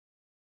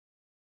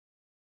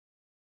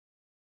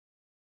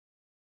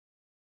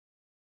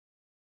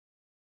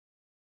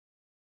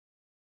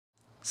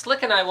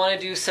Slick and I want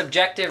to do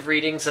subjective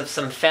readings of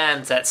some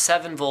fans at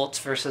 7 volts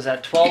versus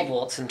at 12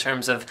 volts in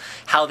terms of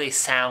how they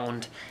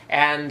sound.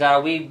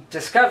 And we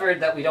discovered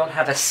that we don't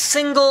have a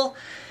single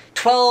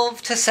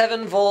 12 to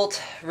 7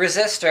 volt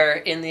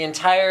resistor in the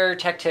entire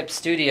TechTip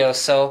studio.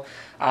 So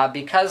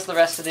because the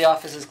rest of the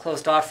office is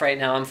closed off right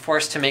now, I'm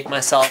forced to make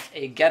myself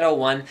a ghetto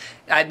one.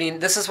 I mean,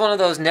 this is one of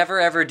those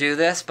never ever do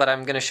this, but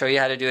I'm going to show you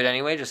how to do it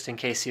anyway, just in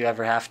case you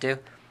ever have to.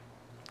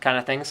 Kind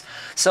of things.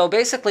 So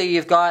basically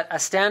you've got a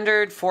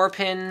standard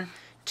 4-pin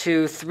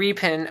to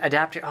 3-pin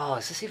adapter. Oh,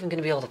 is this even going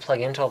to be able to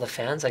plug into all the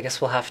fans? I guess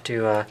we'll have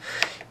to,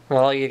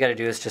 well, all you got to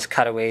do is just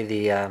cut away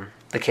the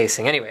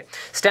casing. Anyway,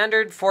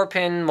 standard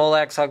 4-pin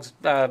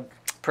Molex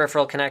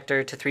peripheral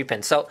connector to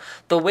 3-pin. So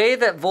the way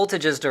that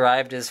voltage is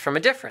derived is from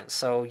a difference.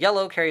 So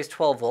yellow carries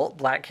 12 volt,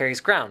 black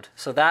carries ground.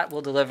 So that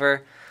will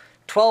deliver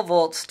 12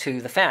 volts to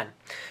the fan.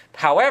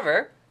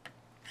 However,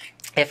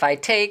 if I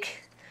take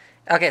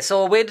okay,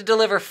 so a way to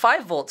deliver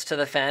 5 volts to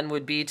the fan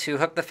would be to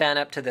hook the fan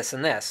up to this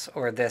and this,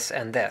 or this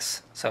and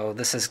this. So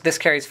this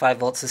carries 5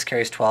 volts, this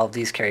carries 12,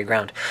 these carry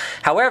ground.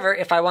 However,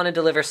 if I want to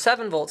deliver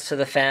 7 volts to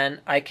the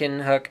fan, I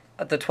can hook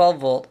the 12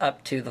 volt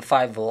up to the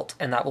 5 volt,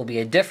 and that will be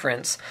a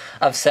difference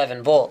of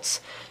 7 volts.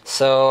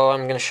 So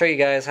I'm going to show you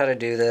guys how to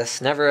do this.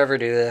 Never ever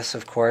do this,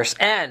 of course.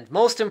 And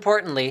most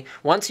importantly,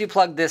 once you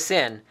plug this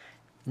in,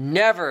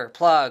 never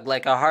plug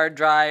like a hard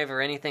drive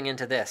or anything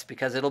into this,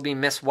 because it'll be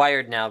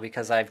miswired now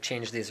because I've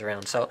changed these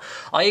around. So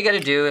all you got to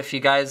do, if you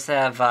guys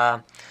have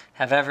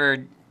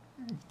ever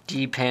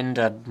depinned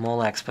a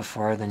Molex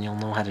before, then you'll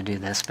know how to do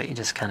this, but you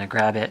just kind of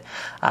grab it.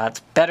 It's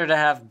better to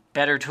have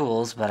better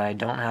tools, but I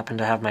don't happen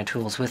to have my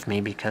tools with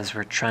me because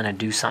we're trying to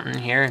do something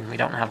here and we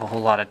don't have a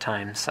whole lot of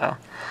time. So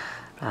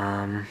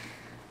there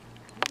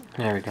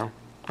we go.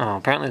 Oh,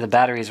 apparently the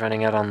battery's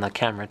running out on the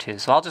camera too,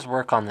 so I'll just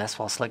work on this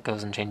while Slick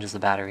goes and changes the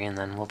battery, and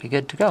then we'll be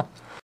good to go.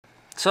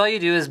 So all you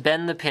do is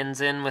bend the pins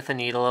in with a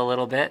needle a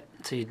little bit.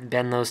 So you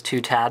bend those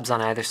 2 tabs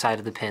on either side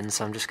of the pin,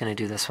 so I'm just going to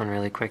do this one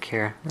really quick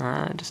here.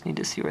 I just need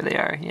to see where they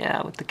are.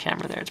 Yeah, with the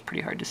camera there, it's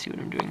pretty hard to see what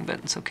I'm doing, but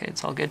it's okay,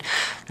 it's all good.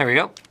 There we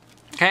go.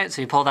 Okay,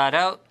 so you pull that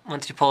out.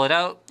 Once you pull it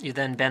out, you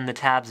then bend the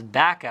tabs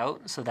back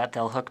out so that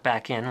they'll hook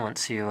back in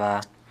once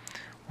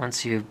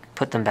you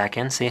put them back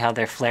in. See how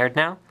they're flared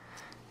now?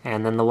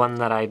 And then the one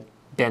that I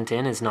bent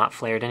in is not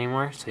flared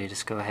anymore, so you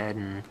just go ahead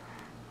and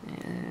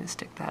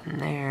stick that in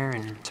there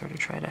and sort of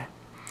try to...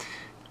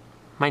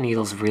 My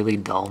needle's really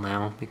dull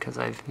now because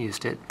I've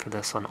used it for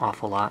this an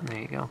awful lot. There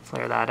you go.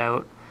 Flare that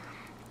out.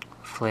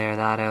 Flare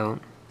that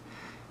out.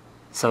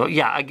 So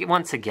yeah,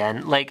 once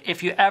again, like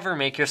if you ever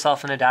make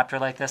yourself an adapter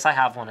like this, I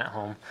have one at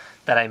home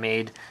that I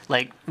made.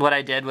 Like what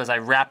I did was I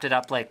wrapped it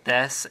up like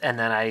this, and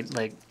then I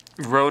like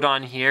wrote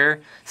on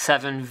here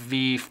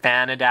 7V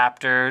fan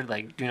adapter,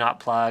 like do not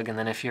plug, and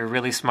then if you're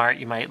really smart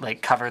you might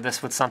like cover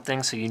this with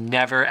something so you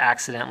never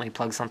accidentally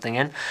plug something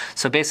in.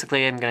 So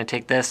basically I'm going to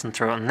take this and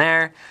throw it in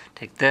there,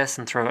 take this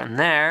and throw it in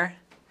there,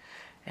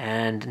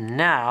 and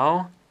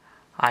now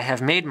I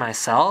have made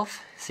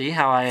myself, see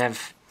how I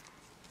have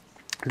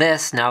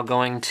this now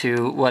going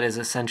to what is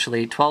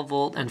essentially 12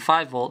 volt and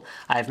 5 volt,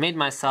 I've made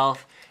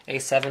myself a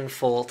 7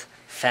 volt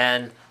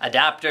fan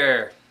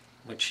adapter,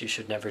 which you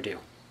should never do.